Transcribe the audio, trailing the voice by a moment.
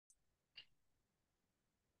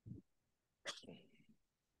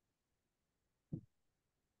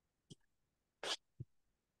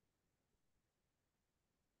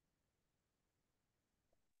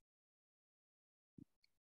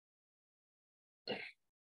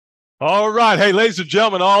All right. Hey, ladies and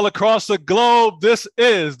gentlemen, all across the globe, this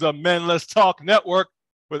is the Men Let's Talk Network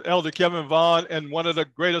with Elder Kevin Vaughan and one of the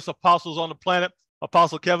greatest apostles on the planet,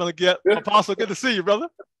 Apostle Kevin Legette. Apostle, good to see you, brother.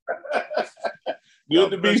 Good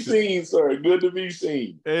to be seen, sir. Good to be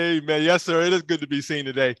seen. Amen. Yes, sir. It is good to be seen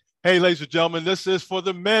today. Hey, ladies and gentlemen, this is for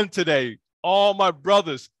the men today. All my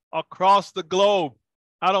brothers across the globe.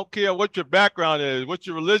 I don't care what your background is, what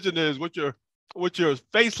your religion is, what your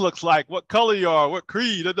face looks like, what color you are, what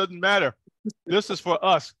creed, it doesn't matter. This is for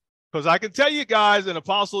us. Because I can tell you guys, and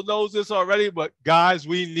Apostle knows this already, but guys,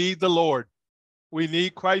 we need the Lord. We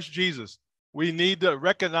need Christ Jesus. We need to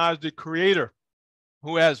recognize the Creator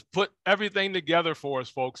who has put everything together for us,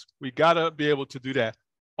 folks. We got to be able to do that.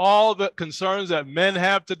 All the concerns that men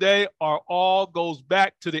have today all goes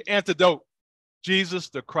back to the antidote, Jesus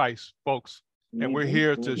the Christ, folks. And we're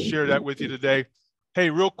here to share that with you today. Hey,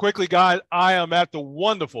 real quickly, guys, I am at the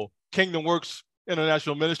wonderful Kingdom Works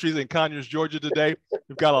International Ministries in Conyers, Georgia today.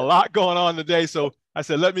 We've got a lot going on today. So I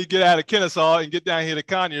said, let me get out of Kennesaw and get down here to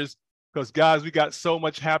Conyers because, guys, we got so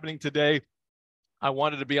much happening today. I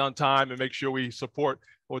wanted to be on time and make sure we support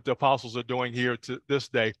what the apostles are doing here to this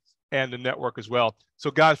day and the network as well. So,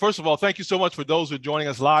 guys, first of all, thank you so much for those who are joining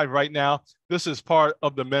us live right now. This is part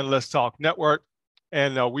of the Men Let's Talk Network.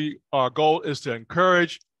 And our goal is to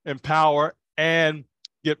encourage, empower, and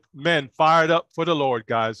get men fired up for the Lord,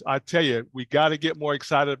 guys. I tell you, we got to get more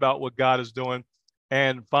excited about what God is doing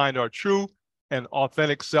and find our true and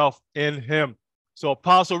authentic self in Him. So,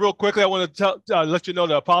 Apostle, real quickly, I want to let you know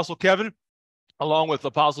that Apostle Kevin, along with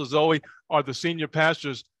Apostle Zoe, are the senior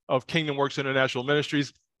pastors of Kingdom Works International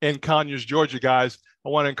Ministries in Conyers, Georgia, guys. I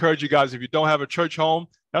want to encourage you guys, if you don't have a church home,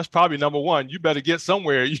 that's probably number one. You better get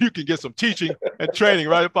somewhere you can get some teaching and training,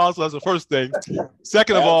 right, Apostle? That's the first thing.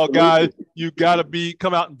 Second of all, guys, you got to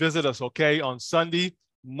come out and visit us, okay, on Sunday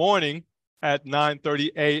morning at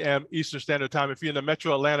 9:30 a.m. Eastern Standard Time. If you're in the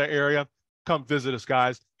metro Atlanta area, come visit us,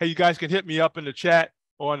 guys. Hey, you guys can hit me up in the chat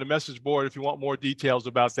or on the message board if you want more details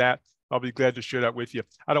about that. I'll be glad to share that with you.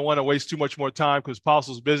 I don't want to waste too much more time because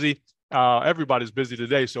Apostle's busy. Everybody's busy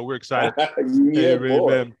today, so we're excited. Yeah,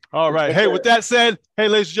 amen. All right. Hey, with that said, hey,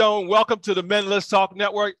 ladies and gentlemen, welcome to the Men Let's Talk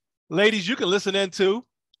Network. Ladies, you can listen in too,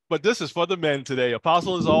 but this is for the men today.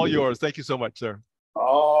 Apostle is all yours. Thank you so much, sir.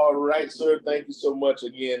 All right, sir. Thank you so much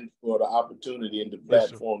again for the opportunity and the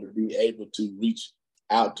platform to be able to reach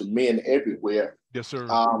out to men everywhere. Yes, sir.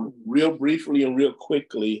 Real briefly and real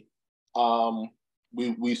quickly,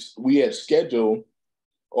 we had scheduled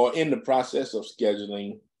or in the process of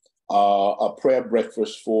scheduling a prayer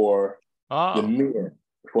breakfast for the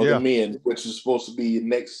men, which is supposed to be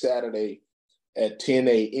next Saturday at 10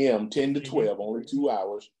 a.m., 10 to 12, only 2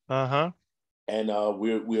 hours. And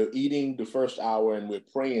we're eating the first hour and we're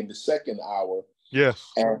praying the second hour. Yes.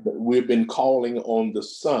 And we've been calling on the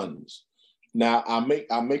sons. Now,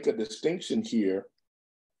 I make a distinction here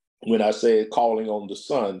when I say calling on the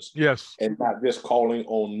sons. Yes. And not just calling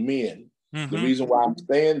on men. The reason why I'm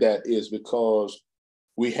saying that is because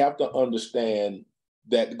we have to understand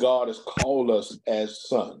that God has called us as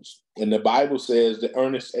sons. And the Bible says the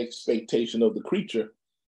earnest expectation of the creature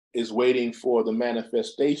is waiting for the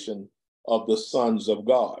manifestation of the sons of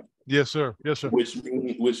God. Yes, sir. Yes, sir.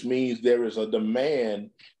 Which means there is a demand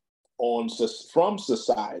from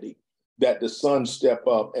society that the sons step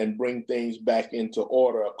up and bring things back into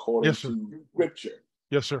order according to Scripture.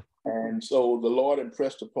 Yes, sir. And so the Lord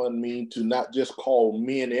impressed upon me to not just call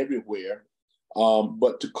men everywhere,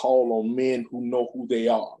 but to call on men who know who they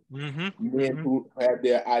are, men who have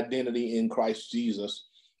their identity in Christ Jesus,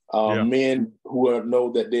 men who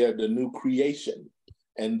know that they're the new creation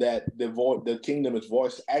and that the kingdom is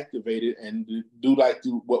voice activated, and do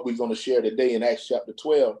what we're going to share today in Acts chapter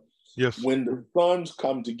 12. Yes. When the sons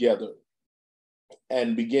come together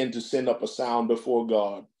and begin to send up a sound before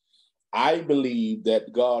God, I believe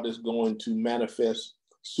that God is going to manifest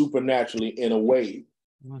supernaturally in a way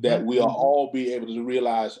that we'll all be able to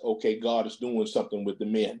realize, okay, God is doing something with the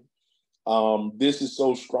men. This is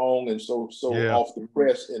so strong and so off the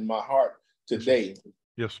press in my heart today.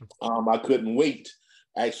 Yes, sir. I couldn't wait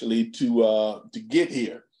actually to get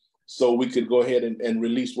here so we could go ahead and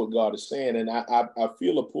release what God is saying. And I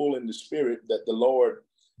feel a pull in the spirit that the Lord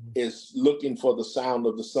is looking for the sound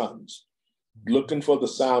of the sons. Looking for the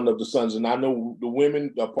sound of the sons. And I know the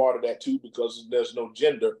women are part of that too, because there's no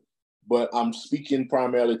gender, but I'm speaking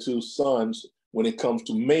primarily to sons when it comes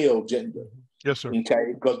to male gender. Yes, sir.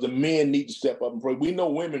 Okay, because the men need to step up and pray. We know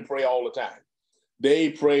women pray all the time. They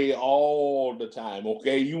pray all the time,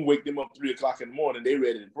 okay? You wake them up 3 o'clock in the morning, they're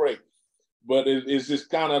ready to pray. But it's just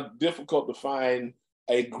kind of difficult to find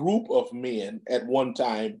a group of men at one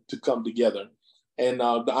time to come together And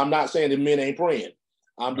I'm not saying that men ain't praying.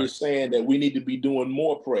 I'm just saying that we need to be doing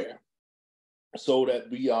more prayer so that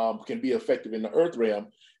we can be effective in the earth realm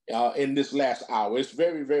in this last hour. It's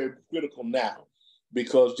very, very critical now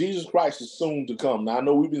because Jesus Christ is soon to come. Now, I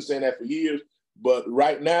know we've been saying that for years, but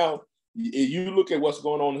right now, you look at what's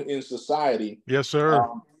going on in society. Yes, sir.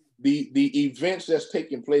 The events that's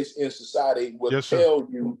taking place in society will tell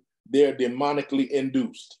you they're demonically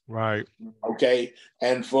induced. Right. Okay.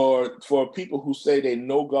 And for people who say they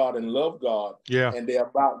know God and love God, and they're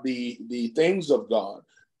about the things of God,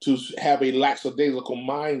 to have a lackadaisical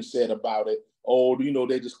mindset about it. Oh, you know,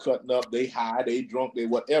 they just cutting up, they high, they drunk, they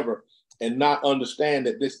whatever, and not understand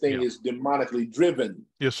that this thing is demonically driven.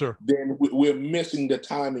 Yes, sir. Then we're missing the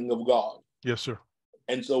timing of God. Yes, sir.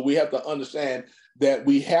 And so we have to understand that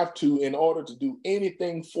we have to, in order to do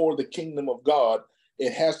anything for the kingdom of God,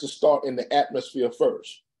 it has to start in the atmosphere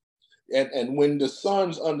first. And when the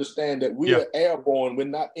sons understand that we are airborne, we're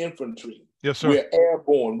not infantry. Yes, sir. We're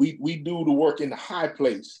airborne. We do the work in the high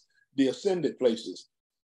place, the ascended places.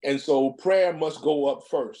 And so prayer must go up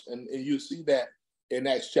first. And you see that in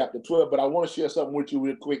Acts chapter 12. But I want to share something with you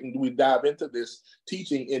real quick, and we dive into this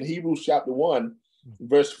teaching in Hebrews chapter 1,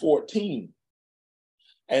 verse 14.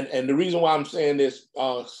 And the reason why I'm saying this,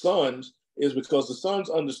 sons, is because the sons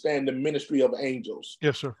understand the ministry of angels.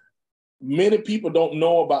 Yes, sir. Many people don't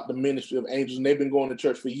know about the ministry of angels, and they've been going to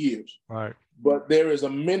church for years. Right. But there is a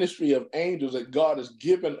ministry of angels that God has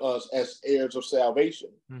given us as heirs of salvation.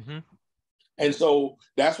 Mm-hmm. And so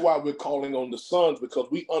that's why we're calling on the sons, because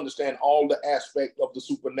we understand all the aspect of the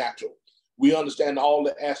supernatural. We understand all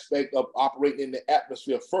the aspect of operating in the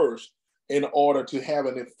atmosphere first in order to have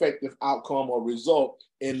an effective outcome or result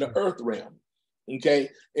in the earth realm.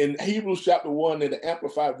 Okay. In Hebrews chapter 1, in the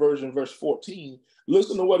Amplified Version, verse 14,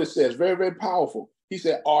 listen to what it says. Very, very powerful. He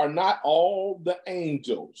said, are not all the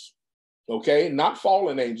angels, okay, not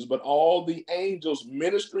fallen angels, but all the angels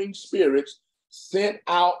ministering spirits sent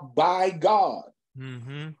out by God,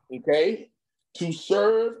 okay, to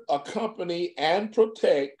serve, accompany, and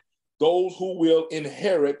protect those who will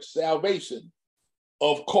inherit salvation?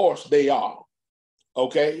 Of course they are.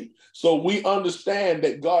 Okay, so we understand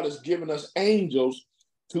that God has given us angels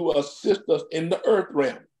to assist us in the earth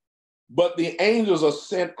realm. But the angels are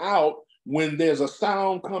sent out when there's a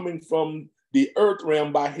sound coming from the earth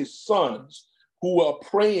realm by his sons who are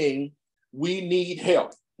praying, we need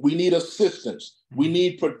help, we need assistance, we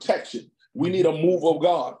need protection, we need a move of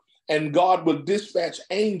God. And God will dispatch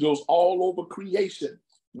angels all over creation,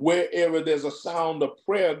 wherever there's a sound of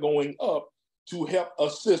prayer going up to help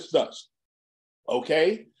assist us.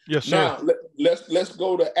 Okay. Yes, sir. Now let's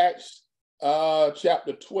go to Acts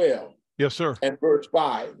chapter 12. Yes, sir. And verse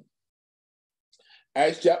 5.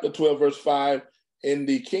 Acts chapter 12, verse 5 in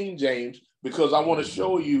the King James, because I want to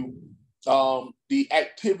show you the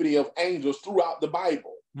activity of angels throughout the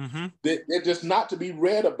Bible. They're just not to be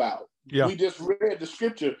read about. We just read the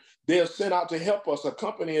scripture. They're sent out to help us,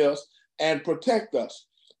 accompany us, and protect us.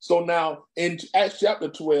 So now in Acts chapter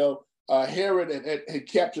 12, Herod had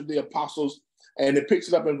captured the apostles. And it picks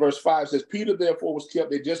it up in verse 5, says, Peter therefore was kept,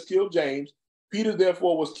 they just killed James. Peter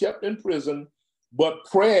therefore was kept in prison, but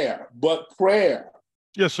prayer.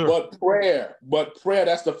 Yes, sir. But prayer,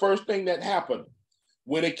 that's the first thing that happened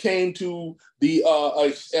when it came to the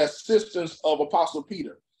assistance of Apostle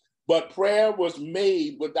Peter. But prayer was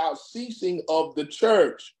made without ceasing of the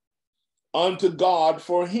church unto God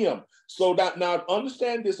for him. So that now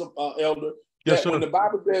understand this, Elder, that when the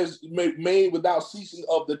Bible says made without ceasing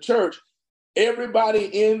of the church, everybody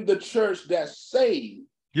in the church that's saved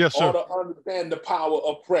ought to understand the power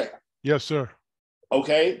of prayer. Yes, sir.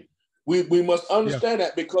 Okay? We must understand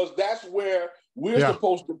that, because that's where we're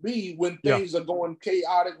supposed to be when things are going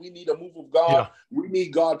chaotic. We need a move of God. We need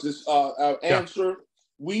God to answer.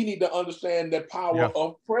 We need to understand the power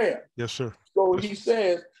of prayer. Yes, sir. So he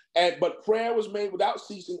says, but prayer was made without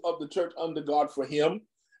ceasing of the church under God for him.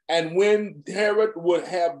 And when Herod would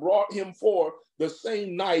have brought him forth, the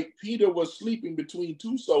same night, Peter was sleeping between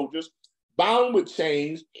two soldiers, bound with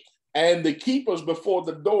chains, and the keepers before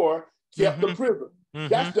the door kept the prison.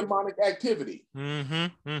 That's demonic activity.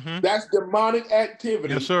 That's demonic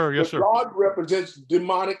activity. Yes, sir. Yes, sir. God represents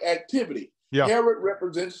demonic activity. Herod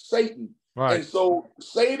represents Satan. Right. And so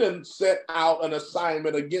Satan set out an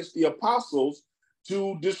assignment against the apostles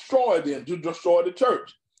to destroy them, to destroy the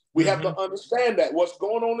church. We have to understand that what's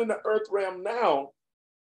going on in the earth realm now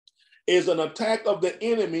is an attack of the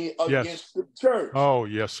enemy against the church. Oh,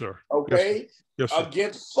 yes, sir. Okay? Yes, sir.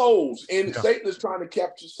 Against souls. And Satan is trying to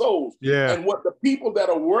capture souls. And what the people that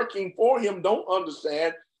are working for him don't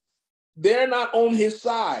understand, they're not on his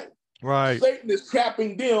side. Right. Satan is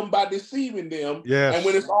trapping them by deceiving them. Yes. And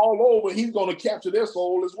when it's all over, he's going to capture their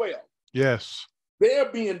soul as well. Yes.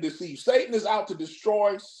 They're being deceived. Satan is out to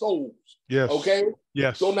destroy souls. Yes. Okay?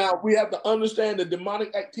 Yes. So now we have to understand the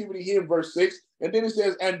demonic activity here in verse 6. And then it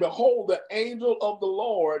says, and behold, the angel of the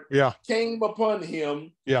Lord came upon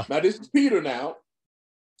him. Yeah. Now this is Peter now.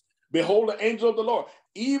 Behold, the angel of the Lord,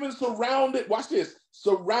 even surrounded, watch this,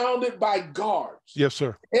 surrounded by guards. Yes,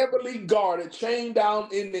 sir. Heavily guarded, chained down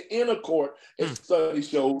in the inner court, as study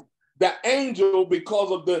shows. The angel, because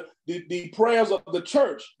of the prayers of the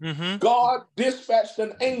church, God dispatched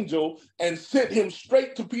an angel and sent him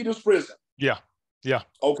straight to Peter's prison. Yeah. Yeah.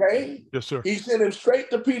 Okay? Yes, sir. He sent him straight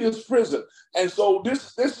to Peter's prison. And so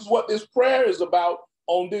this is what this prayer is about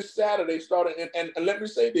on this Saturday, starting. And let me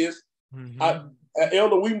say this.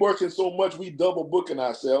 Elder, we working so much, we double booking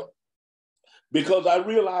ourselves. Because I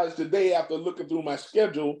realized today, after looking through my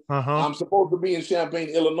schedule, I'm supposed to be in Champaign,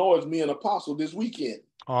 Illinois, me and Apostle this weekend.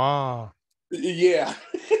 Yeah.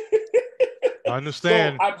 I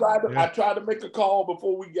understand. So I tried to make a call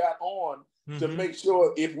before we got on to make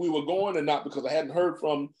sure if we were going or not, because I hadn't heard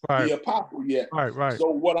from the Apostle yet. Right. So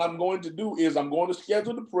what I'm going to do is I'm going to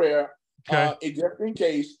schedule the prayer, just in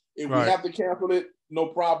case. If we have to cancel it, no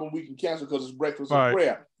problem. We can cancel because it's breakfast and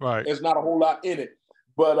prayer. Right. There's not a whole lot in it.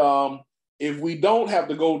 But if we don't have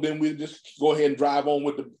to go, then we'll just go ahead and drive on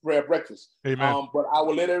with the prayer breakfast. Amen. But I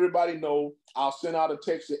will let everybody know. I'll send out a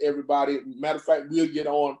text to everybody. Matter of fact, we'll get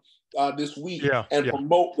on this week and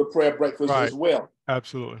promote the prayer breakfast as well.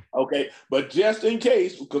 Absolutely. Okay. But just in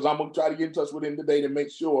case, because I'm going to try to get in touch with him today to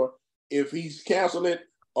make sure if he's canceling it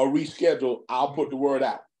or rescheduled, I'll put the word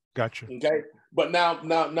out. Gotcha. Okay. But now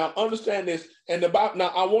understand this. And now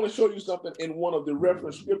I want to show you something in one of the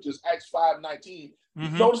reference scriptures, Acts 5:19.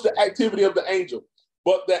 Notice the activity of the angel.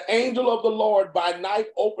 But the angel of the Lord by night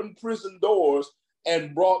opened prison doors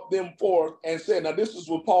and brought them forth and said, now this is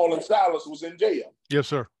when Paul and Silas was in jail. Yes,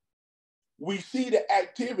 sir. We see the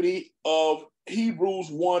activity of Hebrews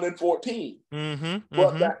 1:14.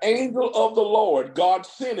 But the angel of the Lord, God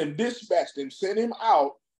sent him, dispatched him, sent him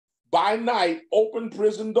out by night, opened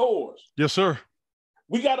prison doors. Yes, sir.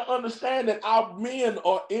 We got to understand that our men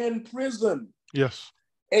are in prison. Yes.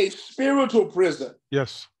 A spiritual prison.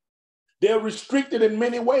 Yes. They're restricted in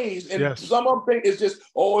many ways. And some of them think it's just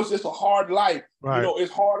a hard life. Right. You know,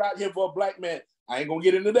 it's hard out here for a black man. I ain't gonna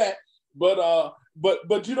get into that.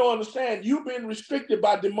 But you don't understand, you've been restricted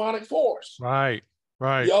by demonic force. Right.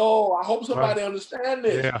 Yo, I hope somebody understand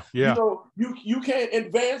this. Yeah. You know, you can't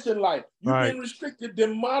advance in life. You've been restricted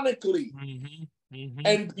demonically.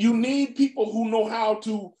 And you need people who know how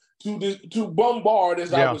to bombard,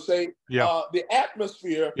 as I would say, the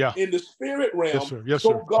atmosphere in the spirit realm. Yes, so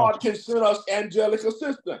sir. God can send us angelic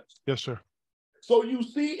assistance. Yes, sir. So you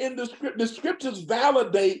see in the scriptures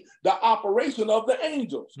validate the operation of the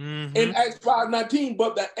angels. In Acts 5:19,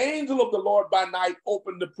 but the angel of the Lord by night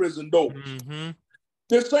opened the prison doors.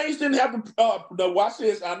 The saints didn't have to watch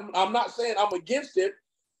this. I'm not saying I'm against it,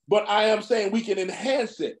 but I am saying we can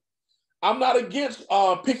enhance it. I'm not against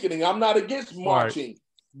picketing. I'm not against marching.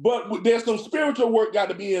 But there's some spiritual work got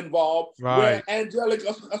to be involved where angelic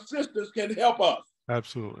assistance can help us.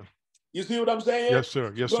 Absolutely. You see what I'm saying? Yes,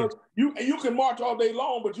 sir. Yes, sir. You can march all day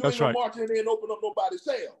long, but you ain't gonna march in there and open up nobody's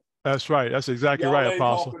cell. That's right. That's exactly right,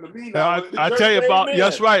 Apostle. I tell you about,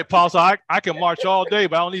 that's right, Apostle. I can march all day,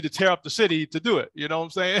 but I don't need to tear up the city to do it. You know what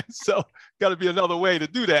I'm saying? So got to be another way to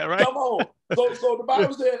do that, right? Come on. So the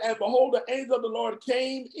Bible said, and behold, the angel of the Lord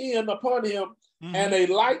came in upon him, and a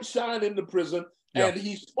light shined in the prison, and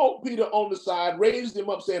he spoke Peter on the side, raised him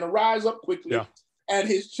up, saying, arise up quickly, and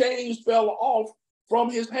his chains fell off from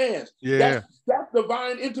his hands. That's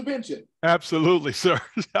divine intervention. Absolutely, sir.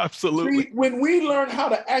 Absolutely. See, when we learn how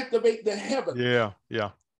to activate the heavens,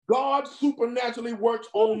 God supernaturally works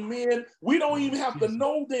on men. We don't even have to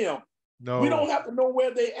know them. No. We don't have to know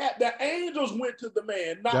where they at. The angels went to the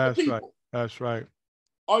man, not the people. That's right.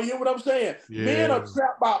 Oh, you hear what I'm saying? Men are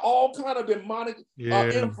trapped by all kind of demonic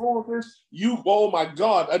influences. Oh my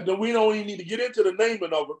God. We don't even need to get into the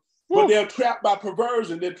naming of them. But they're trapped by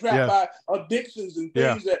perversion. They're trapped by addictions and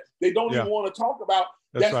things that they don't even want to talk about.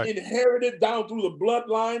 That's inherited down through the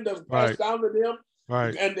bloodline. That's passed down to them.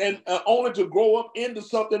 Right. And only to grow up into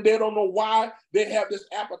something they don't know why they have this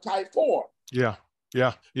appetite for.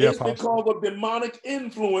 It's because of demonic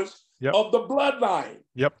influence of the bloodline.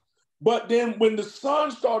 But then when the son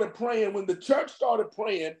started praying, when the church started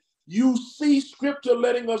praying, you see scripture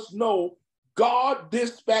letting us know God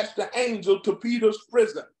dispatched the angel to Peter's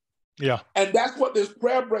prison. And that's what this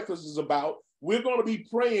prayer breakfast is about. We're going to be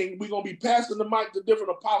praying. We're going to be passing the mic to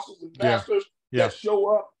different apostles and pastors that show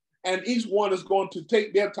up. and each one is going to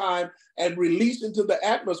take their time and release into the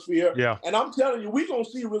atmosphere. Yeah. And I'm telling you, we're going to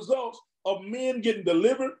see results of men getting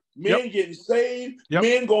delivered, men Yep. getting saved, Yep.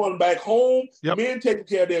 men going back home, Yep. men taking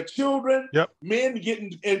care of their children, Yep. men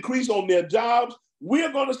getting increase on their jobs.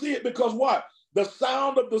 We're going to see it because what? The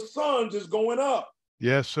sound of the sons is going up.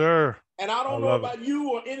 Yes, sir. And I don't know about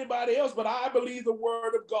you or anybody else, but I believe the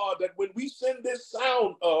word of God that when we send this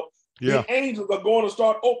sound up, the angels are going to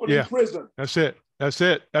start opening prison. That's it. That's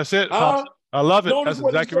it. That's it. I love it. Notice That's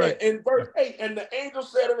what exactly he said right. in verse 8. And the angel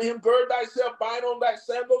said unto him, gird thyself, bind on thy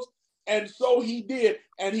sandals. And so he did.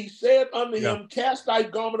 And he said unto him, cast thy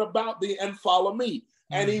garment about thee and follow me.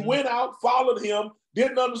 And he went out, followed him,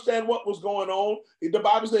 didn't understand what was going on. The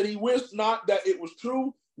Bible said he wist not that it was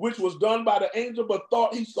true, which was done by the angel, but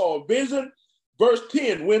thought he saw a vision. Verse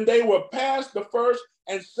 10, when they were past the first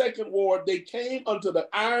and second ward, they came unto the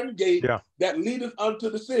iron gate that leadeth unto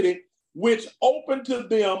the city, which opened to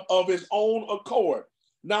them of his own accord.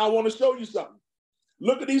 Now I want to show you something.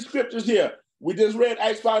 Look at these scriptures here. We just read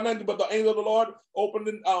Acts 5:19, but the angel of the Lord opened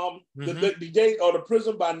the gate or the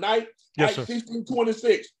prison by night. Acts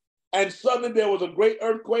 16:26. And suddenly there was a great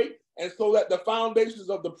earthquake, and so that the foundations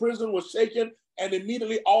of the prison were shaken, and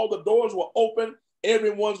immediately all the doors were open,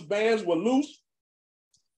 everyone's bands were loose.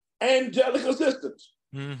 Angelic assistance.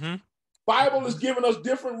 Bible is giving us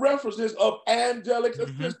different references of angelic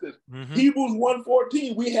assistance. Hebrews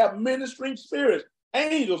 1:14, we have ministering spirits.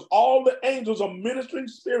 Angels, all the angels are ministering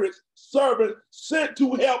spirits, servants sent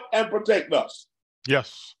to help and protect us.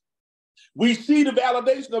 Yes. We see the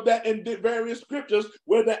validation of that in various scriptures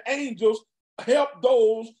where the angels help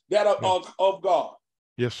those that are of God.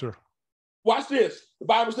 Yes, sir. Watch this. The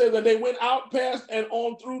Bible says that they went out, past, and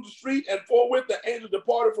on through the street, and forthwith the angel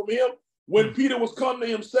departed from him. When Peter was come to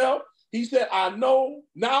himself, he said,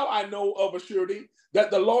 now I know of a surety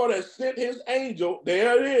that the Lord has sent his angel.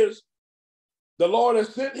 There it is. The Lord has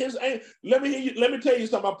sent his angel. Let me tell you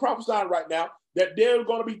something. I'm prophesying right now that there's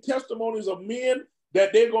going to be testimonies of men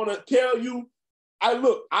that they're going to tell you, I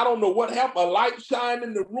don't know what happened. A light shined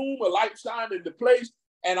in the room, a light shined in the place.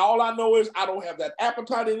 And all I know is I don't have that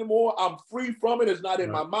appetite anymore. I'm free from it. It's not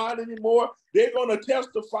in my mind anymore. They're going to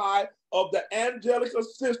testify of the angelic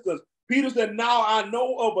assistance. Peter said, now I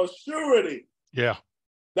know of a surety. Yeah.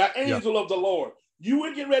 The angel of the Lord. You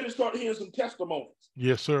are getting ready to start hearing some testimonies.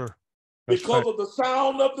 Yes, sir. Because of the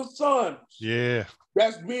sound of the sons. Yeah.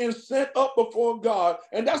 That's being sent up before God.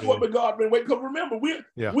 And that's what the God been waiting. Because remember,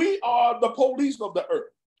 we are the police of the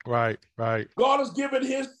earth. Right, right. God has given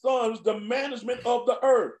his sons the management of the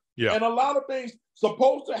earth. Yeah. And a lot of things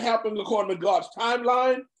supposed to happen according to God's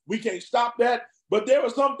timeline. We can't stop that. But there are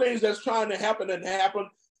some things that's trying to happen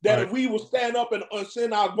that if we will stand up and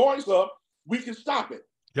send our voice up, we can stop it.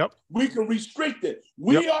 Yep. We can restrict it.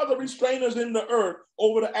 We are the restrainers in the earth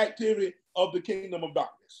over the activity of the kingdom of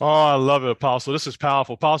darkness. Oh, I love it, Apostle. This is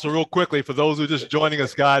powerful. Apostle, real quickly, for those who are just joining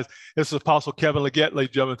us, guys, this is Apostle Kevin Legette, ladies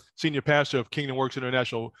and gentlemen, Senior Pastor of Kingdom Works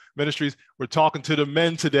International Ministries. We're talking to the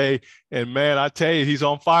men today, and man, I tell you, he's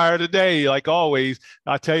on fire today, like always.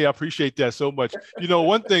 I tell you, I appreciate that so much. You know,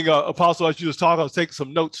 one thing, Apostle, as you was talking, I was taking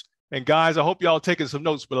some notes. And guys, I hope y'all taking some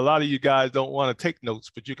notes, but a lot of you guys don't want to take notes,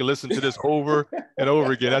 but you can listen to this over and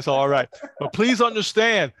over again. That's all right. But please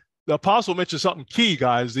understand, the apostle mentioned something key,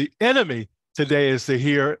 guys. The enemy today is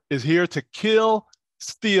here to kill,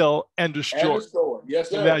 steal, and destroy. Yes,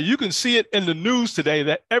 sir. Now, you can see it in the news today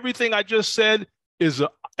that everything I just said is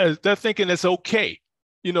they're thinking it's okay.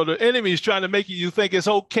 You know, the enemy is trying to make you think it's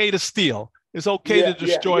okay to steal. It's okay to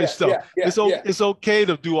destroy stuff. It's okay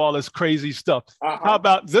to do all this crazy stuff. How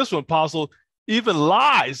about this one, Apostle? Even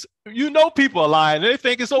lies. You know people are lying. They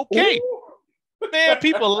think it's okay. Ooh. Man,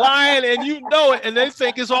 people lying and you know it, and they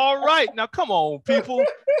think it's all right. Now, come on, people.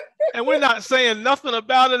 And we're not saying nothing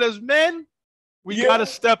about it as men. We got to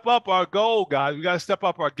step up our goal, guys. We got to step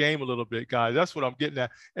up our game a little bit, guys. That's what I'm getting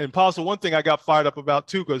at. And Apostle, one thing I got fired up about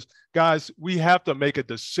too, because, guys, we have to make a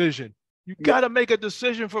decision. You got to make a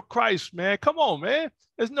decision for Christ, man. Come on, man.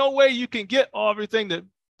 There's no way you can get everything that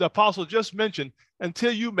the apostle just mentioned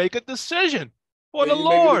until you make a decision for the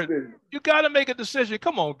Lord. You got to make a decision.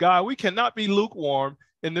 Come on, God. We cannot be lukewarm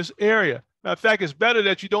in this area. Matter of fact, it's better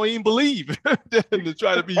that you don't even believe than to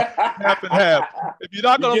try to be half and half. If you're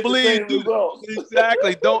not going to believe,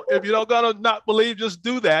 exactly. If you're not going to not believe, just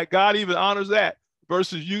do that. God even honors that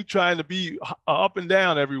versus you trying to be up and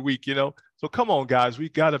down every week, you know. So come on, guys. We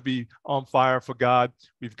got to be on fire for God.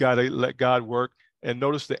 We've got to let God work. And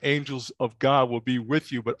notice the angels of God will be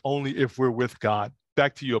with you, but only if we're with God.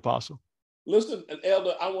 Back to you, Apostle. Listen,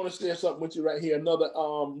 Elder, I want to share something with you right here. Another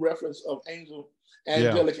reference of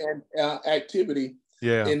angelic activity.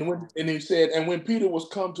 Yeah. And he said, and when Peter was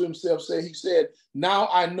come to himself, he said, now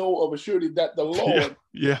I know of a surety that the Lord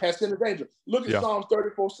Yeah. has sent his angel. Look at Yeah. Psalms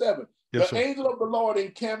 34:7. Yes, The sir. angel of the Lord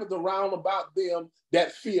encampeth around about them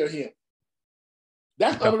that fear him.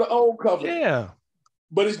 That's Yeah. under the old covenant. Yeah.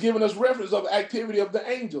 But it's giving us reference of activity of the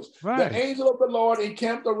angels. Right. The angel of the Lord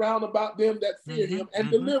encamped around about them that fear him and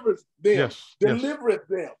Mm-hmm. delivereth them. Yes. Delivereth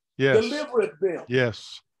them. Yes. Delivereth them.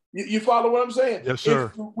 Yes. You follow what I'm saying? Yes,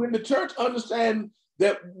 sir. When the church understands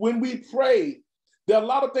that when we pray, there are a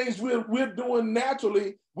lot of things we're doing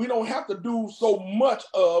naturally, we don't have to do so much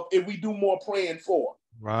of if we do more praying for.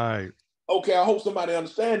 Right. Okay, I hope somebody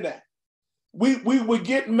understand that. We would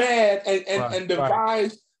get mad and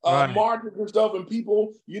devise margins and stuff, and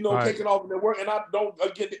people, taking off in their work. And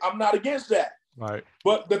I'm not against that. Right.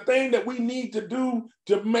 But the thing that we need to do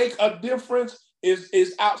to make a difference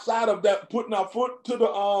is outside of that, putting our foot to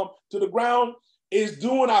the ground, is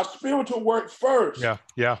doing our spiritual work first. Yeah.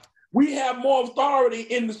 Yeah. We have more authority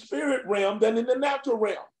in the spirit realm than in the natural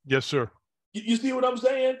realm. Yes, sir. You see what I'm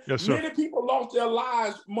saying? Yes, sir. Many people lost their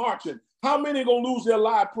lives marching. How many gonna lose their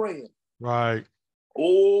life praying? Right.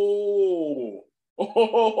 Oh,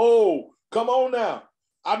 come on now.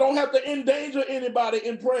 I don't have to endanger anybody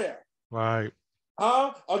in prayer. Right.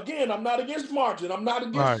 Again, I'm not against marching. I'm not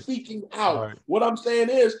against speaking out. Right. What I'm saying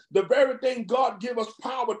is the very thing God give us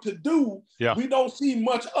power to do, we don't see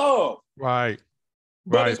much of. Right.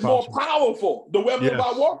 But it's more powerful. The weapons of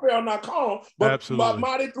our warfare are not carnal, but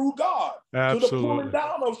mighty through God to the pulling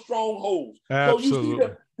down of strongholds. Absolutely.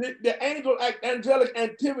 So you see the angelic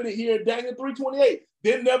activity here in Daniel 3:28.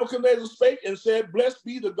 Then Nebuchadnezzar spake and said, blessed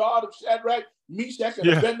be the God of Shadrach, Meshach, and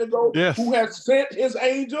Abednego, who has sent his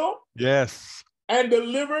angel and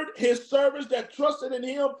delivered his servants that trusted in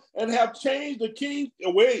him and have changed the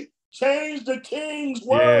king's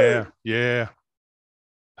word. Yeah.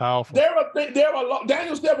 Powerful. There are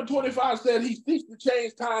Daniel 7:25 said he seeks to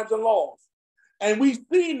change times and laws. And we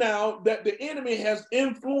see now that the enemy has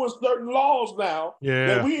influenced certain laws now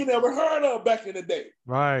that we ain't never heard of back in the day.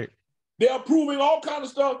 Right. They're approving all kinds of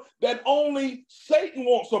stuff that only Satan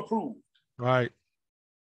wants approved. Right.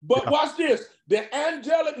 But watch this. The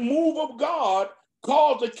angelic move of God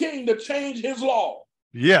caused the king to change his law.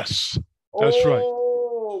 Yes. That's right.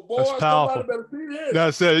 Oh, boy, that's powerful. Better see this.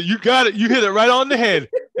 That's it. You got it. You hit it right on the head.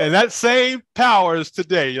 And that same power is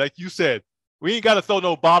today, like you said. We ain't got to throw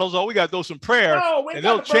no bottles on. We got to throw some prayer, and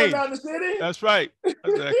they'll change. Down the city. That's right. That's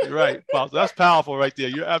exactly right. That's powerful right there.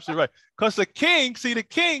 You're absolutely right. Because the king,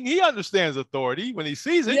 he understands authority when he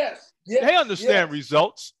sees it. Yes. They understand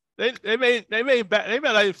results. They may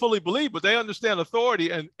not fully believe, but they understand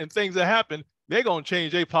authority and things that happen. They're going to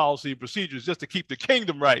change their policy and procedures just to keep the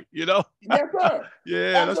kingdom right, Yes, sir.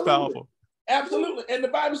 That's powerful. Absolutely. And the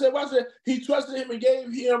Bible said, he trusted him and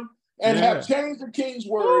gave him and have changed the king's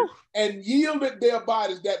word and yielded their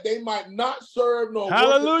bodies that they might not serve nor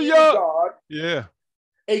worship God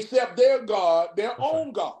except their God, their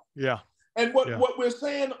own God. Yeah. And what we're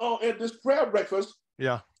saying at this prayer breakfast,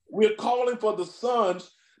 we're calling for the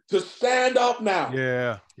sons to stand up now.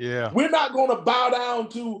 Yeah. We're not going to bow down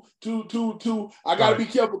to I got to be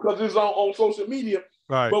careful because it's on social media.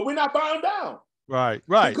 Right. But we're not bowing down. Right.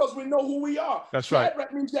 Because we know who we are. That's right.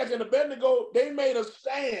 Shadrach, Meshach, and Abednego, they made a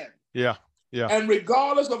stand. Yeah. And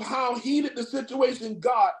regardless of how heated the situation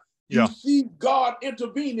got, you see God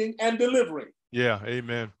intervening and delivering. Yeah.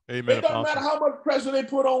 Amen. It doesn't matter how much pressure they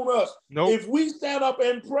put on us. Nope. If we stand up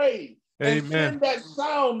and pray and send that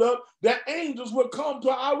sound up, the angels will come to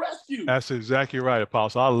our rescue. That's exactly right,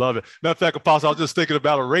 Apostle. I love it. Matter of fact, Apostle, I was just thinking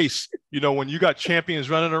about a race. When you got champions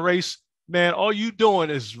running a race, man, all you doing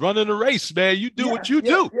is running a race, man. You do what you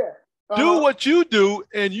do. Do what you do,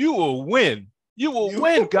 and you will win. You will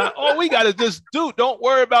win, God. All we got to just do. Don't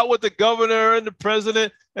worry about what the governor and the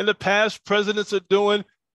president and the past presidents are doing.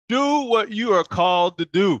 Do what you are called to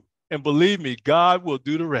do. And believe me, God will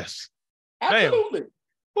do the rest. Absolutely.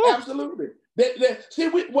 Absolutely. See,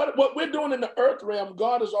 what we're doing in the earth realm,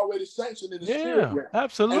 God has already sanctioned in the spirit realm.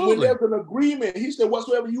 Absolutely. And when there's an agreement, he said,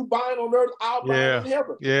 whatsoever you bind on earth, I'll bind in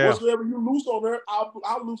heaven. Whatsoever you loose on earth,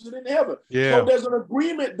 I'll loose it in heaven. So there's an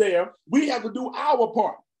agreement there. We have to do our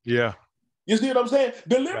part. Yeah. You see what I'm saying?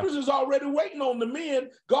 Deliverance is already waiting on the men.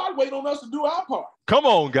 God waiting on us to do our part. Come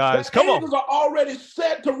on, guys. Come on. Angels are already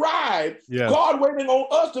set to ride. God waiting on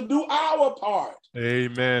us to do our part.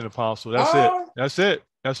 Amen, Apostle. That's it. That's it.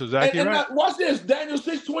 That's exactly right. Now, watch this, Daniel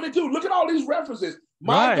 6:22. Look at all these references.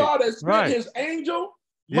 My God has sent his angel.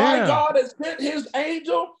 My God has sent his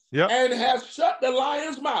angel and has shut the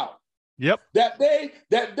lion's mouth. Yep. That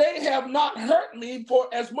they have not hurt me for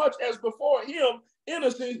as much as before him.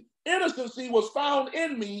 Innocency was found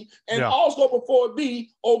in me, and also before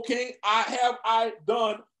thee, O king, I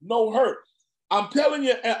done no hurt. I'm telling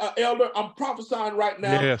you, elder, I'm prophesying right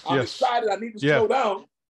now. Yes, I'm yes. excited. I need to slow down.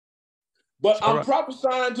 But I'm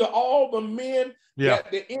prophesying to all the men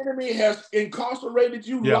that the enemy has incarcerated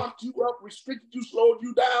you, locked you up, restricted you, slowed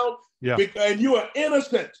you down, and you are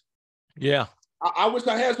innocent. Yeah. I wish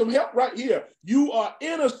I had some help right here. You are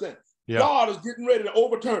innocent. God is getting ready to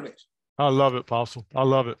overturn it. I love it, Apostle. I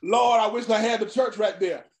love it. Lord, I wish I had the church right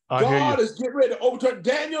there. God is getting ready to overturn.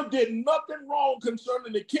 Daniel did nothing wrong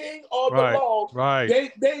concerning the king or the laws.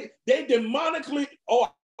 They demonically,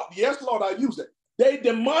 yes, Lord, I use it. They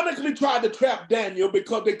demonically tried to trap Daniel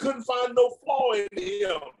because they couldn't find no flaw in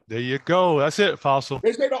him. There you go. That's it, Apostle.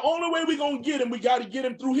 They say the only way we're going to get him, we got to get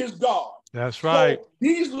him through his God. That's right. So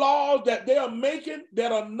these laws that they are making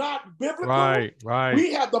that are not biblical,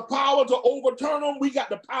 we have the power to overturn them. We got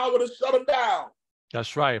the power to shut them down.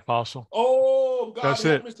 That's right, Apostle. Oh, God,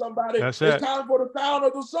 help me, somebody. It's time for the sound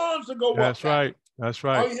of the sons to go up. That's right. That's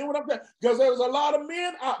right. Oh, you hear what I'm saying? Because there's a lot of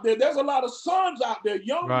men out there. There's a lot of sons out there,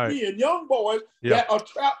 young men, young boys that are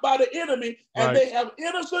trapped by the enemy, and they have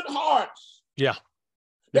innocent hearts.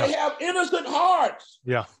 They have innocent hearts.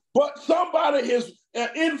 But somebody has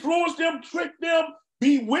influenced them, tricked them,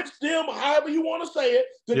 bewitched them, however you want to say it,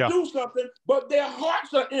 to do something, but their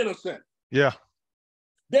hearts are innocent.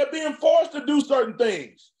 They're being forced to do certain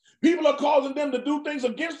things. People are causing them to do things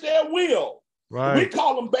against their will. We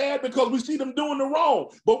call them bad because we see them doing the wrong,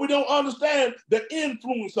 but we don't understand the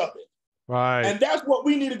influence of it. And that's what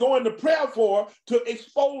we need to go into prayer for, to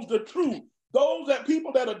expose the truth. Those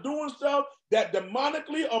people that are doing stuff that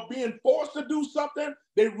demonically are being forced to do something,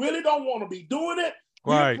 they really don't want to be doing it.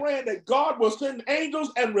 We're praying that God will send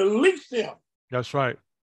angels and release them. That's right.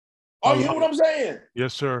 Oh, you hear what I'm saying?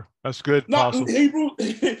 Yes, sir. That's good. Now, Hebrew,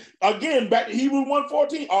 again, back to Hebrew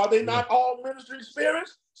 1:14. Are they not all ministering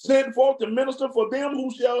spirits sent forth to minister for them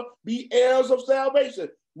who shall be heirs of salvation?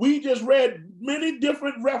 We just read many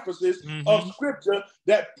different references of scripture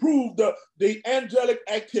that prove the angelic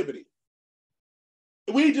activity.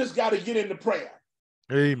 We just got to get into prayer.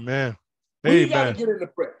 Amen. We got to get into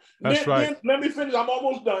prayer. That's right. Let me finish. I'm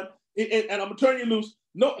almost done. And I'm going to turn you loose.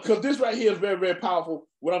 No, because this right here is very, very powerful,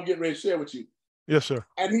 what I'm getting ready to share with you. Yes, sir.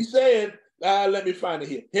 And he said, let me find it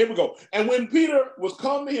here. Here we go. And when Peter was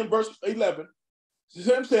come to him, verse 11,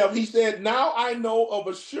 himself, he said, now I know of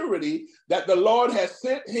a surety that the Lord has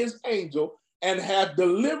sent his angel and hath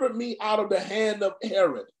delivered me out of the hand of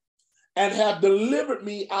Herod. And have delivered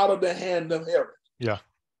me out of the hand of Herod. Yeah.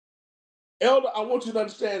 Elder, I want you to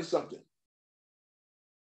understand something.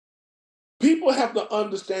 People have to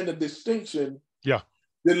understand the distinction.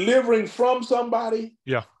 Delivering from somebody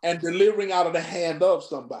and delivering out of the hand of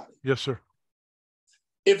somebody. Yes, sir.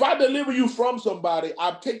 If I deliver you from somebody,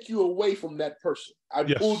 I take you away from that person. I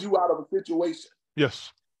pull you out of a situation.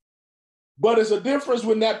 Yes. But it's a difference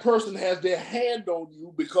when that person has their hand on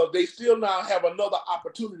you, because they still now have another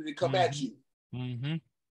opportunity to come at you.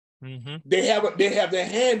 They have their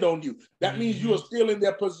hand on you. That means you are still in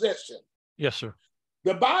their possession. Yes, sir.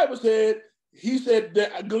 The Bible said, he said,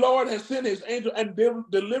 the Lord has sent his angel and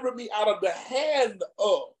delivered me out of the hand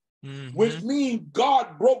of, which means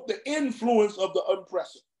God broke the influence of the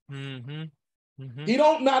oppressor. He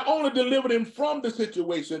not only delivered him from the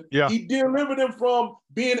situation, he delivered him from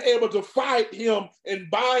being able to fight him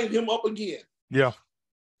and bind him up again.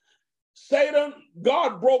 Satan,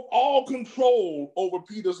 God broke all control over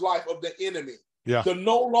Peter's life of the enemy to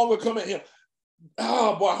no longer come at him.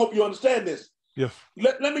 Oh, boy, I hope you understand this. Yes.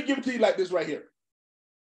 Let me give it to you like this right here.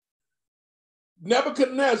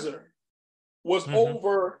 Nebuchadnezzar was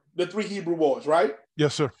over the 3 Hebrew boys, right?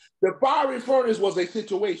 Yes, sir. The fiery furnace was a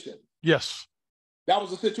situation. Yes. That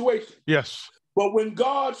was a situation. Yes. But when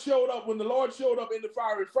God showed up, when the Lord showed up in the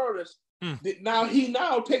fiery furnace, now he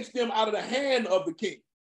takes them out of the hand of the king.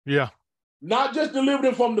 Not just delivered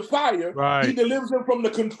him from the fire, he delivers him from the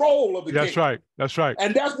control of the king. That's right. That's right.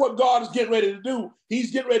 And that's what God is getting ready to do. He's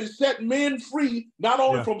getting ready to set men free, not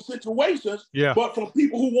only from situations, but from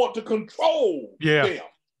people who want to control them.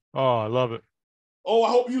 Oh, I love it. Oh, I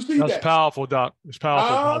hope you see that. That's powerful, Doc. It's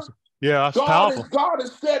powerful. Yeah, that's powerful. God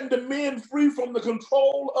is setting the men free from the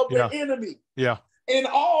control of the enemy. In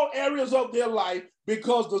all areas of their life,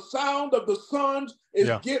 because the sound of the sons is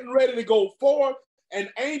getting ready to go forth, and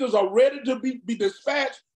angels are ready to be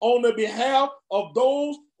dispatched on the behalf of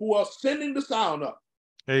those who are sending the sound up.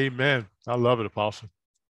 Amen. I love it, Apostle.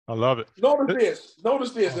 I love it. Notice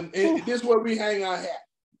this, and this is where we hang our hat.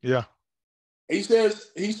 He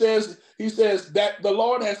says that the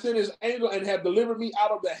Lord has sent his angel and have delivered me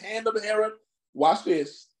out of the hand of Herod. Watch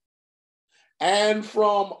this. And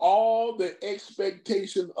from all the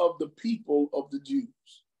expectation of the people of the Jews.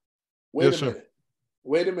 Wait a minute.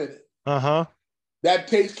 Wait a minute. Uh-huh. That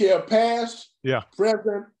takes care of past, yeah,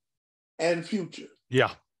 present, and future.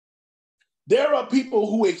 Yeah. There are people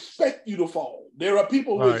who expect you to fall. There are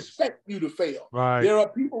people who expect you to fail. Right. There are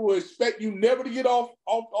people who expect you never to get off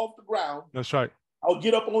the ground. That's right. Or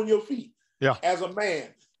get up on your feet. Yeah. As a man.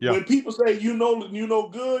 Yeah. When people say you know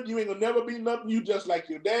good, you ain't gonna never be nothing, you just like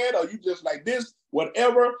your dad, or you just like this,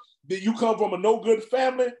 whatever, that you come from a no good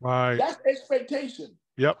family. Right. That's expectation.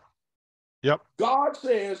 Yep. God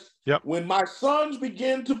says, when my sons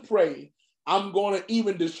begin to pray, I'm going to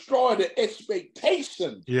even destroy the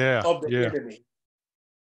expectation of the enemy.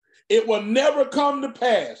 It will never come to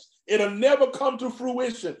pass. It'll never come to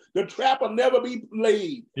fruition. The trap will never be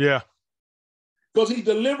laid. Yeah. Because he's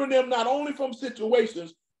delivering them not only from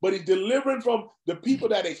situations, but he's delivering from the people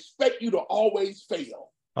that expect you to always fail.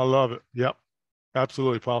 I love it. Yep.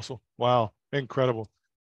 Absolutely, Apostle. Wow. Incredible.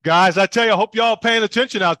 Guys, I tell you, I hope y'all paying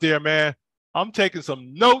attention out there, man. I'm taking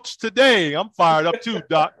some notes today. I'm fired up too,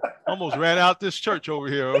 Doc. Almost ran out this church over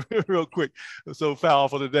here real quick. It's so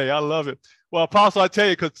powerful today. I love it. Well, Apostle, I tell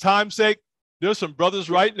you, because time's sake, there's some brothers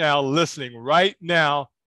right now listening right now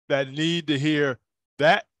that need to hear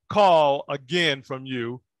that call again from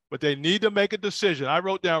you, but they need to make a decision. I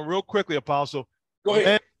wrote down real quickly, Apostle. Go ahead.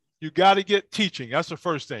 Man, you got to get teaching. That's the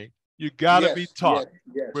first thing. You got to be taught.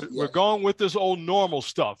 We're going with this old normal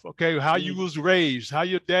stuff, okay? How you was raised, how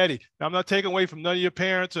your daddy. Now, I'm not taking away from none of your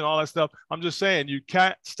parents and all that stuff. I'm just saying you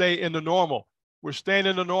can't stay in the normal. We're staying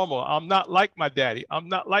in the normal. I'm not like my daddy. I'm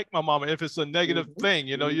not like my mama. If it's a negative thing,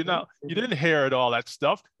 you know, you didn't inherit all that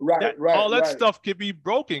stuff. All that stuff can be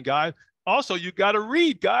broken, guys. Also, you got to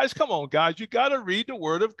read, guys. Come on, guys. You got to read the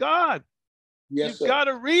word of God. Yes, you got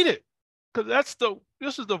to read it, because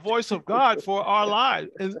this is the voice of God for our lives.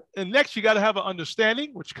 And next, you got to have an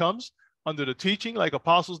understanding, which comes under the teaching, like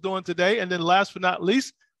Apostle's doing today. And then last but not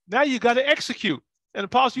least, now you got to execute. And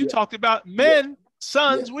Apostle, you talked about men,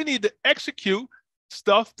 sons, we need to execute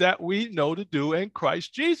stuff that we know to do in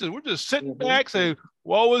Christ Jesus. We're just sitting back saying,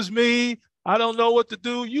 woe is me. I don't know what to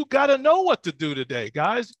do. You got to know what to do today,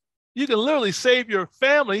 guys. You can literally save your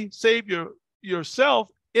family, save yourself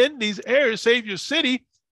in these areas, save your city.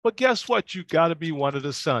 But guess what? You got to be one of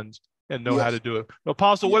the sons and know how to do it.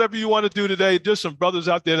 Apostle, whatever you want to do today, there's some brothers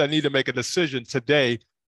out there that need to make a decision today.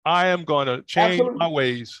 I am going to change my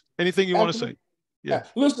ways. Anything you want to say? Yeah.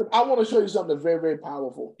 Listen, I want to show you something very, very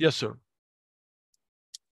powerful. Yes, sir.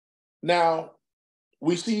 Now,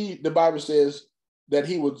 we see the Bible says that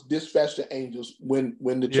he would dispatch the angels when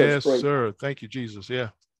the church prayed. Yes, sir. Thank you, Jesus. Yeah.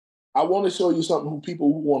 I want to show you something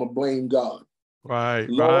people who want to blame God. Right,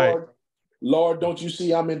 Lord, don't you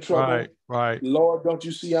see I'm in trouble? Right. Lord, don't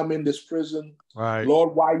you see I'm in this prison? Right.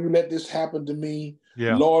 Lord, why you let this happen to me?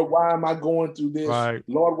 Yeah. Lord, why am I going through this? Right.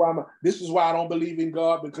 Lord, this is why I don't believe in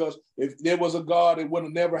God, because if there was a God, it would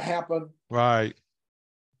have never happened. Right.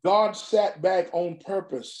 God sat back on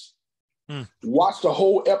purpose. Watched the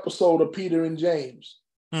whole episode of Peter and James.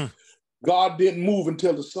 God didn't move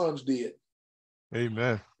until the sons did.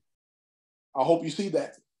 Amen. I hope you see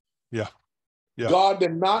that. Yeah. God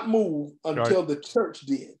did not move until the church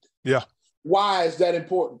did. Yeah. Why is that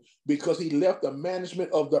important? Because he left the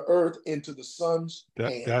management of the earth into the son's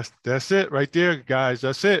hands. That's it right there, guys.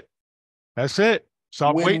 That's it.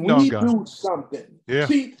 Stop waiting on God. When we do something. Yeah.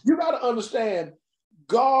 See, you got to understand,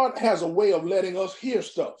 God has a way of letting us hear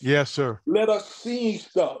stuff. Yes, sir. Let us see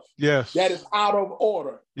stuff. Yes. That is out of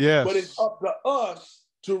order. Yes. But it's up to us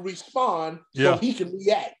to respond so he can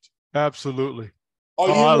react. Absolutely.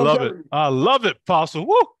 I love it. I love it, Apostle.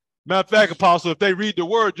 Woo! Matter of fact, Apostle, if they read the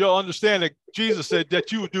word, you'll understand that Jesus said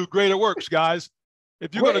that you would do greater works, guys.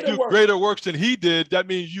 If you're going to do greater works than he did, that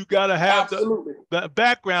means you got to have the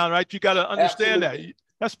background, right? You got to understand that.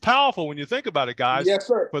 That's powerful when you think about it, guys. Yes,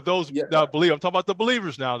 sir. For those that believe, I'm talking about the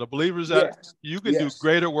believers now, the believers that you can do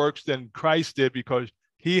greater works than Christ did because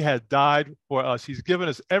he has died for us. He's given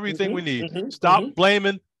us everything we need. Stop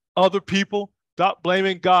blaming other people. Stop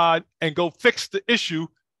blaming God and go fix the issue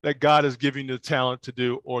that God is giving you the talent to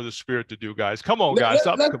do or the spirit to do, guys. Come on, guys.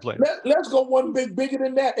 Stop complaining. Let's go one bigger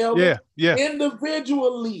than that, Elder. Yeah.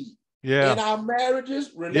 Individually. In our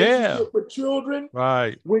marriages, relationship with children.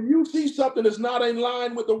 Right. When you see something that's not in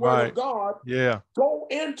line with the word of God, go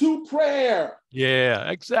into prayer. Yeah,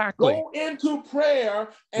 exactly. Go into prayer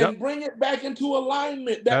and bring it back into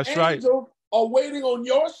alignment. That's angels are waiting on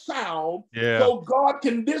your sound so God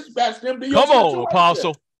can dispatch them to your situation. Come on,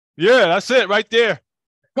 Apostle. Yeah, that's it right there.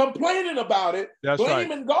 Complaining about it, That's right.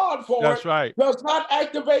 blaming God for That's it, right. does not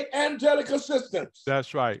activate angelic assistance.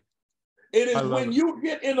 That's right. It is I love when it. you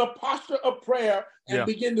get in a posture of prayer and Yeah.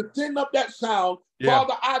 begin to send up that sound. Yeah.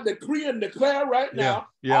 Father, I decree and declare right now,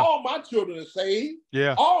 Yeah. all my children are saved.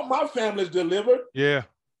 Yeah. All my family is delivered. Yeah.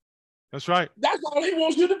 That's right. That's all he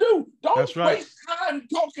wants you to do. Don't That's right. waste time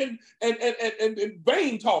talking and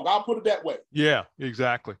vain talk. I'll put it that way. Yeah,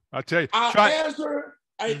 exactly. I tell you. Our answer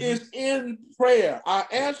is in prayer. Our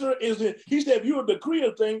answer is in, he said, if you decree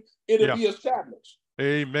a thing, it'll be established.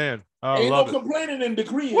 Amen. I Ain't love no it. complaining and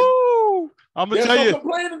decreeing. Woo! I'm going to tell you. There's no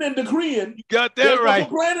complaining and decreeing. You got that There's right. no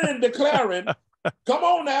complaining and declaring. Come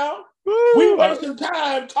on now. Woo! We wasting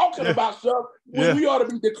time talking about stuff when we ought to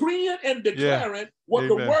be decreeing and declaring what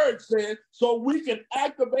the word says so we can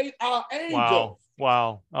activate our angels.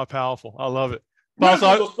 Wow. How powerful. I love it.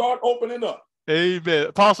 Prisons will start opening up. Amen.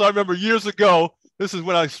 Apostle, I remember years ago, this is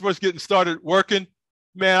when I was first getting started working.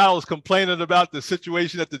 Man, I was complaining about the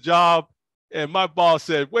situation at the job. And my boss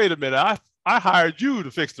said, wait a minute, I hired you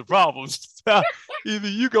to fix the problems. Either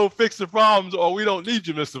you go fix the problems or we don't need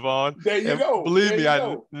you, Mr. Vaughan. There you go. Believe me,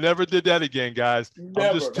 I never did that again, guys. Never.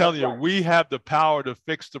 I'm just telling you, we have the power to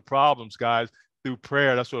fix the problems, guys, through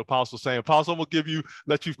prayer. That's what Apostle's saying. Apostle, I'm going to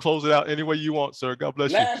let you close it out any way you want, sir. God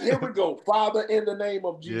bless you. Here we go. Father, in the name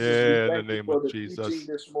of Jesus, we thank you for the teaching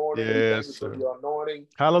this morning. We thank you for your anointing.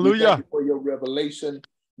 Hallelujah. We thank you for your revelation.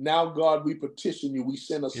 Now, God, we petition you. We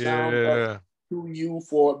send a sound up to you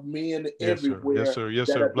for men everywhere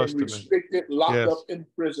that have been restricted, locked up in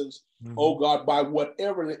prisons, oh God, by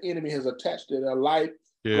whatever the enemy has attached to their life.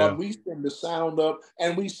 God, we send the sound up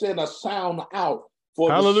and we send a sound out for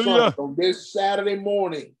the sons on this Saturday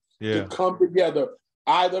morning to come together,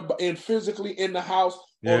 either physically in the house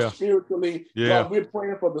or spiritually. God, we're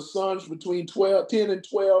praying for the sons between 10 and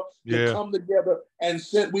 12 to come together and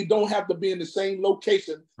send. We don't have to be in the same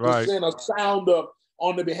location to send a sound up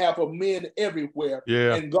on the behalf of men everywhere.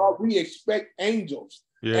 And God, we expect angels,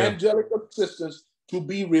 angelic assistance to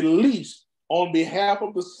be released on behalf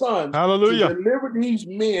of the sons to deliver these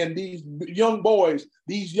men, these young boys,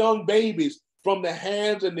 these young babies from the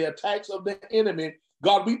hands and the attacks of the enemy.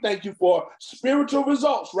 God, we thank you for spiritual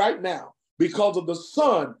results right now because of the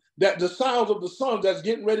son, that the sounds of the sons that's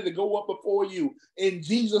getting ready to go up before you in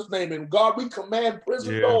Jesus' name. And God, we command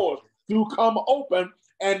prison doors to come open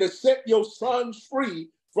and to set your sons free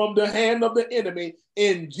from the hand of the enemy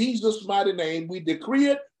in Jesus' mighty name. We decree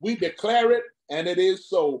it, we declare it, and it is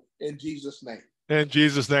so in Jesus' name. In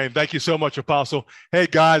Jesus' name. Thank you so much, Apostle. Hey,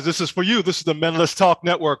 guys, this is for you. This is the Men Let's Talk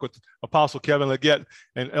Network with Apostle Kevin Legette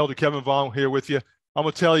and Elder Kevin Vaughan here with you. I'm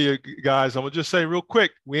going to tell you, guys, I'm going to just say real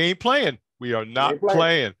quick, we ain't playing. We are not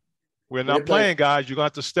playing. We're not playing, guys. You're going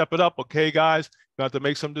to have to step it up, okay, guys? You're going to have to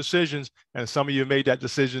make some decisions. And some of you made that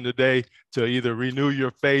decision today to either renew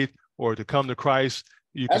your faith or to come to Christ.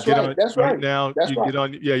 You can get on right now. You can get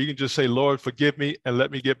on. Yeah, you can just say, Lord, forgive me and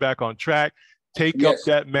let me get back on track. Take up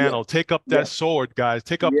that mantle. Take up that sword, guys.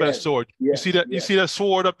 Take up that sword. You see that? You see that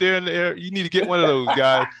sword up there in the air? You need to get one of those,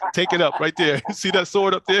 guys. Take it up right there. See that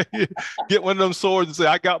sword up there? Get one of them swords and say,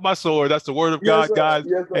 I got my sword. That's the word of God, guys,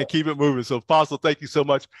 and keep it moving. So, Apostle, thank you so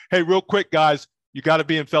much. Hey, real quick, guys, you got to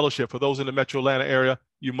be in fellowship. For those in the Metro Atlanta area,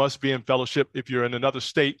 you must be in fellowship. If you're in another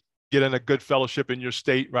state, get in a good fellowship in your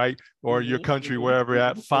state, right? Or your country, wherever you're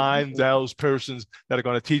at. Find those persons that are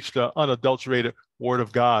going to teach the unadulterated word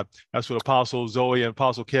of God. That's what Apostle Zoe and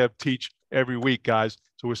Apostle Kev teach every week, guys.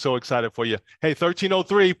 So we're so excited for you. Hey,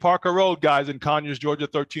 1303 Parker Road, guys, in Conyers, Georgia.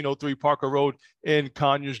 1303 Parker Road in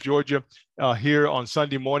Conyers, Georgia. Here on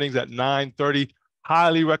Sunday mornings at 9:30.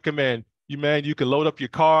 Highly recommend. You can load up your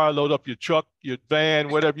car, load up your truck, your van,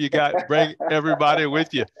 whatever you got. Bring everybody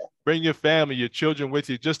with you. Bring your family, your children with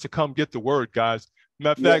you, just to come get the word, guys.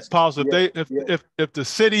 Matter of fact, Apostle, if the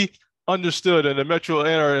city understood and the metro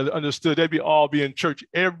area understood, they'd all be in church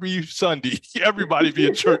every Sunday. Everybody be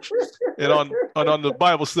in church and on the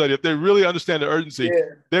Bible study. If they really understand the urgency,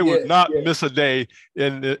 they would not miss a day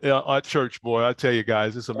in our church. Boy, I tell you,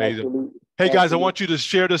 guys, it's amazing. Absolutely. Hey, guys, I want you to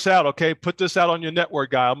share this out, okay? Put this out on your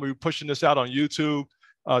network, guy. I'm going to be pushing this out on YouTube,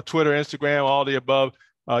 Twitter, Instagram, all the above.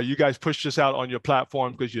 You guys push this out on your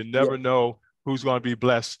platform because you never know who's going to be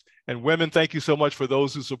blessed. And women, thank you so much for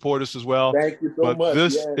those who support us as well. Thank you so much.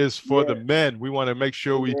 This is for the men. We want to make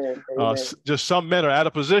sure just some men are out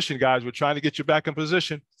of position, guys. We're trying to get you back in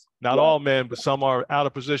position. Not all men, but some are out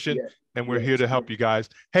of position, and we're here to help you guys.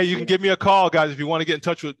 Hey, you can give me a call, guys, if you want to get in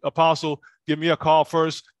touch with Apostle. give me a call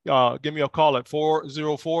first. Give me a call at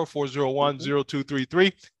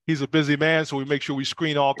 404-401-0233. He's a busy man, so we make sure we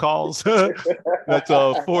screen all calls. That's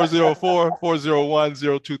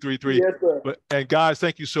 404-401-0233. Yes, sir. And guys,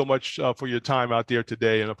 thank you so much for your time out there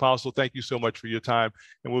today. And Apostle, thank you so much for your time.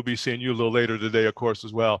 And we'll be seeing you a little later today, of course,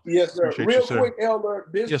 as well. Yes, sir. Appreciate Real you, sir. quick, Elder,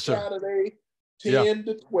 this Yes, sir. Saturday, 10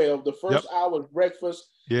 to 12, the first hour is breakfast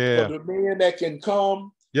for the men that can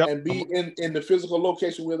come and be in the physical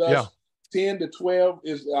location with us. 10 to 12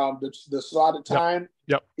 is the slotted time.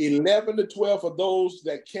 11 to 12 for those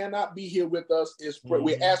that cannot be here with us is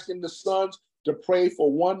we're asking the sons to pray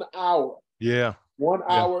for 1 hour. 1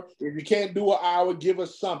 hour. If you can't do an hour, give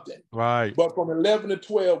us something. Right. But from 11 to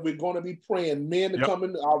 12, we're going to be praying. Men to come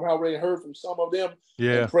in. I've already heard from some of them.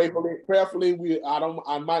 And prayerfully,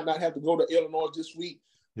 I might not have to go to Illinois this week,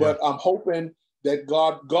 but I'm hoping that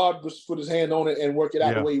God just put his hand on it and work it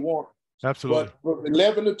out the way he wants. Absolutely. But from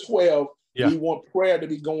 11 to 12, we want prayer to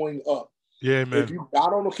be going up. Yeah, man. I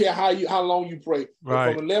don't care how long you pray.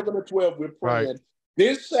 But from 11 to 12, we're praying. Right.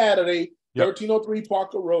 This Saturday, 1303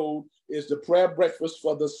 Parker Road is the prayer breakfast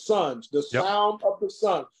for the sons, the sound of the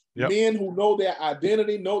sun. Men who know their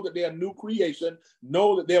identity, know that they're a new creation,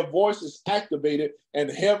 know that their voice is activated, and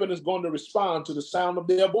heaven is going to respond to the sound of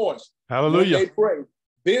their voice. Hallelujah. When they pray.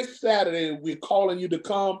 This Saturday, we're calling you to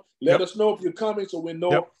come. Let us know if you're coming so we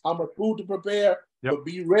know how much food to prepare. But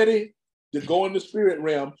be ready to go in the spirit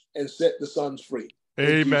realm and set the sons free.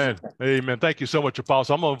 Amen. Amen. Thank you so much,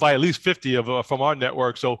 Apostle. I'm going to invite at least 50 of from our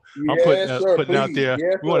network. So I'm putting out there.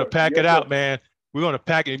 We want to pack it out, man. We're going to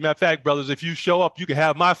pack it. Matter of fact, brothers, if you show up, you can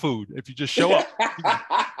have my food. If you just show up, you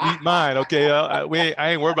can eat mine. Okay. I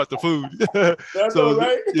ain't worried about the food. So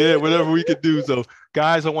whatever we can do. So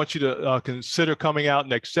guys, I want you to consider coming out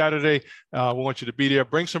next Saturday. We want you to be there.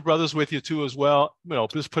 Bring some brothers with you too, as well.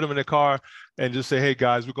 Just put them in the car and just say, hey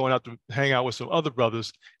guys, we're going out to hang out with some other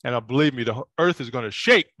brothers. And believe me, the earth is going to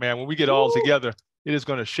shake, man. When we get all together, it is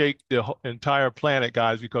going to shake the entire planet,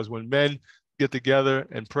 guys, because when men get together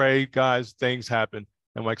and pray, guys, things happen.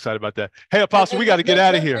 I'm excited about that. Hey, Apostle, we got to get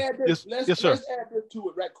out of here. Yes, sir. Let's add this to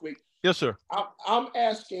it right quick. Yes, sir. I'm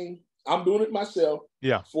doing it myself.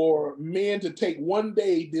 For men to take 1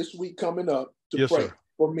 day this week coming up to pray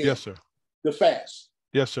for men. Yes, sir. To fast.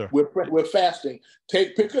 Yes, sir. We're fasting.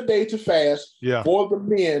 Pick a day to fast for the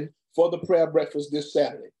men for the prayer breakfast this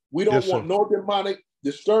Saturday. We don't want no demonic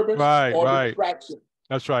disturbance or distraction.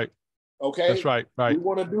 That's right. Okay. That's right. Right. We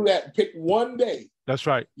want to do that. Pick 1 day. That's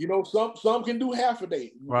right. Some can do half a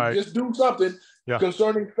day. Right. Just do something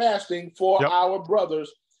concerning fasting for our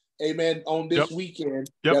brothers. Amen. On this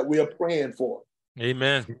weekend that we are praying for.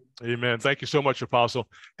 Amen. Amen. Thank you so much, Apostle.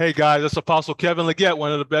 Hey guys, that's Apostle Kevin Legette,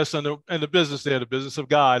 one of the best in the business there, the business of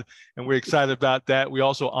God. And we're excited about that. We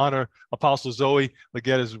also honor Apostle Zoe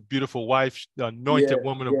Legette, his beautiful wife, the anointed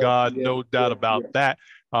woman of God. No doubt about that.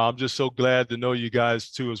 I'm just so glad to know you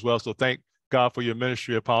guys too as well. So thank God for your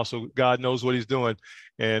ministry, Apostle. God knows what he's doing.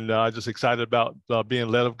 And just excited about being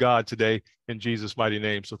led of God today in Jesus' mighty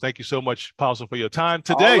name. So thank you so much, Apostle, for your time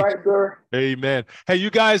today. All right, sir. Amen. Hey, you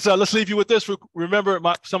guys, let's leave you with this. Remember,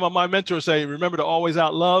 some of my mentors say, remember to always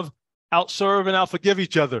outlove, outserve, and outforgive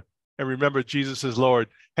each other. And remember, Jesus is Lord.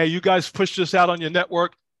 Hey, you guys push this out on your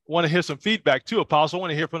network. I want to hear some feedback too, Apostle. I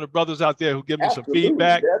want to hear from the brothers out there who give me some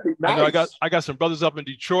feedback. Nice. I got some brothers up in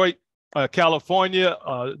Detroit, California,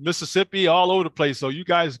 Mississippi, all over the place. So you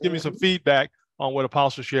guys give me some feedback on what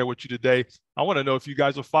Apostle shared with you today. I want to know if you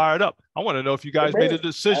guys are fired up. I want to know if you guys made a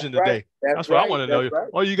decision today. That's what I want to know.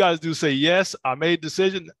 All you guys do say, yes, I made a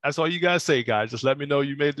decision. That's all you guys say, guys. Just let me know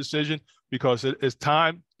you made a decision, because it's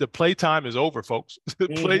time. The play time is over, folks. The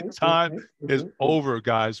play time is over,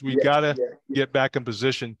 guys. We got to get back in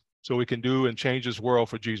position so we can do and change this world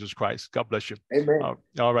for Jesus Christ. God bless you. Amen.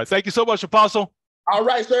 All right. Thank you so much, Apostle. All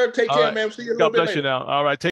right, sir. Take care, man. See you a little bit later. God bless you now. All right.